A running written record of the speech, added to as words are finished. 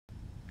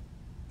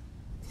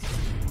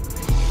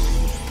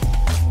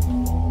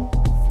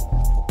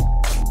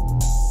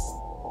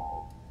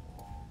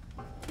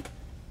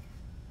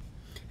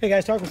Hey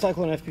guys, Tarek with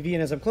Cyclone FPV,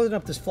 and as I'm closing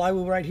up this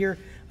flywheel right here,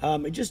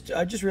 I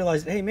just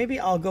realized, hey, maybe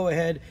I'll go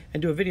ahead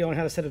and do a video on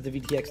how to set up the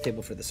VTX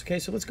table for this. Okay,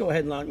 so let's go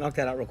ahead and knock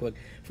that out real quick.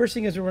 First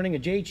thing is we're running a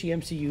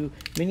JHEMCU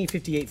Mini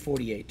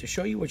 5848. To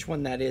show you which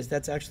one that is,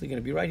 that's actually going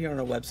to be right here on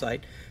our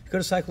website. You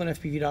go to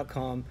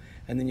cyclonefpv.com,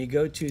 and then you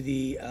go to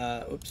the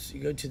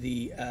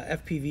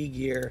FPV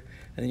gear,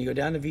 and then you go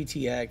down to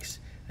VTX,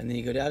 and then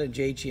you go down to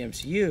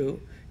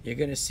JHEMCU. You're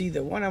going to see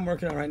the one I'm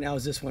working on right now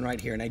is this one right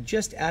here, and I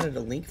just added a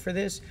link for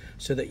this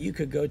so that you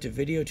could go to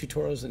video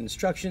tutorials and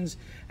instructions,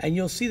 and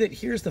you'll see that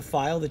here's the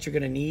file that you're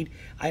going to need.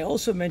 I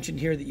also mentioned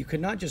here that you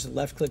could not just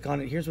left click on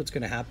it. Here's what's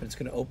going to happen. It's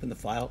going to open the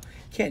file.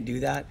 Can't do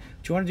that.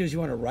 What you want to do is you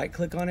want to right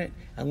click on it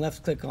and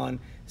left click on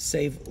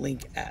save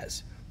link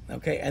as.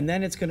 Okay, and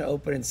then it's going to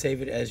open and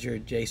save it as your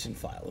JSON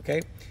file.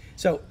 Okay,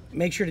 so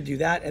make sure to do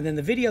that, and then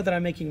the video that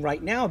I'm making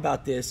right now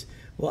about this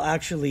will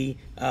actually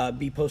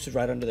be posted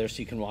right under there so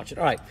you can watch it.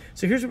 All right,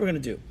 so here's what we're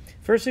going to do.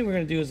 First thing we're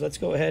going to do is let's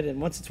go ahead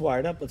and once it's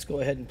wired up, let's go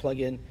ahead and plug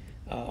in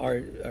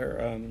our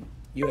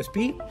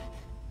USB,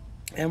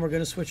 and we're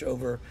going to switch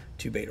over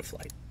to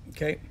Betaflight.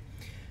 Okay,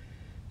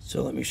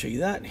 so let me show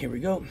you that. Here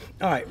we go.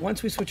 All right,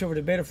 once we switch over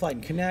to Betaflight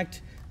and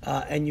connect,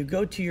 and you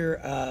go to your,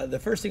 the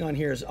first thing on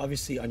here is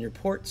obviously on your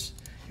ports.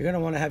 You're going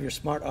to want to have your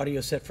smart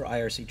audio set for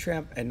IRC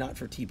tramp and not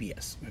for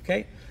TBS,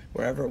 okay?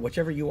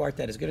 Whichever UART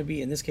that is going to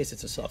be. In this case,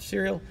 it's a soft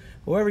serial.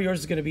 Whoever yours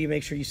is going to be,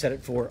 make sure you set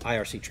it for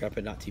IRC tramp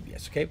and not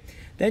TBS, okay?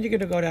 Then you're going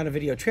to go down to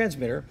video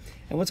transmitter,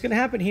 and what's going to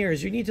happen here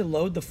is you need to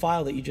load the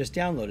file that you just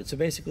downloaded. So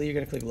basically, you're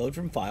going to click load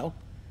from file,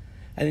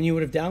 and then you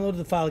would have downloaded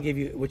the file, gave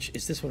you, which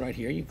is this one right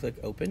here. You click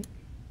open,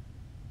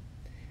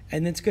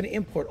 and then it's going to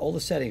import all the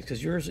settings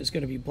because yours is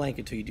going to be blank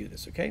until you do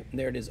this, okay? And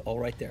there it is, all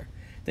right there.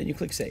 Then you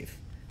click save.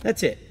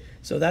 That's it.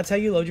 So that's how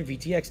you load your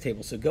VTX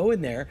table. So go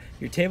in there,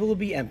 your table will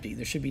be empty.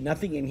 There should be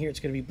nothing in here. It's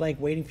going to be blank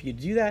waiting for you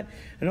to do that.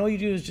 And all you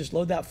do is just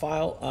load that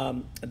file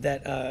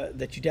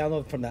that you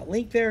download from that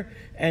link there,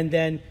 and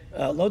then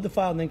load the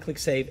file and then click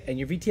save, and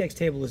your VTX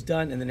table is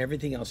done, and then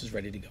everything else is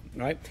ready to go.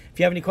 All right. If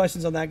you have any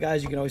questions on that,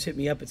 guys, you can always hit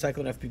me up at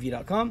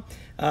cyclonefpv.com.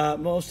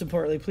 Most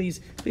importantly, please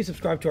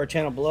subscribe to our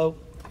channel below.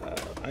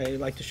 I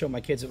like to show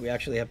my kids that we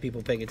actually have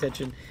people paying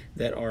attention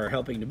that are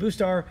helping to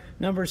boost our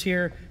numbers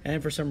here,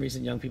 and for some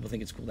reason young people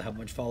think it's cool to have a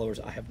bunch of followers.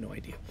 I have no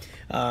idea.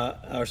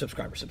 Or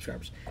subscribers.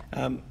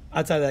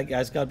 Outside of that,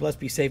 guys, God bless,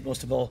 be safe,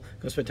 most of all,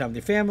 go spend time with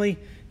your family.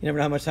 You never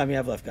know how much time you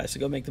have left, guys, so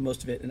go make the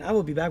most of it, and I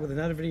will be back with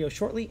another video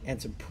shortly and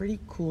some pretty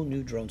cool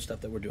new drone stuff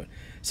that we're doing.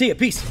 See ya,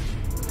 peace.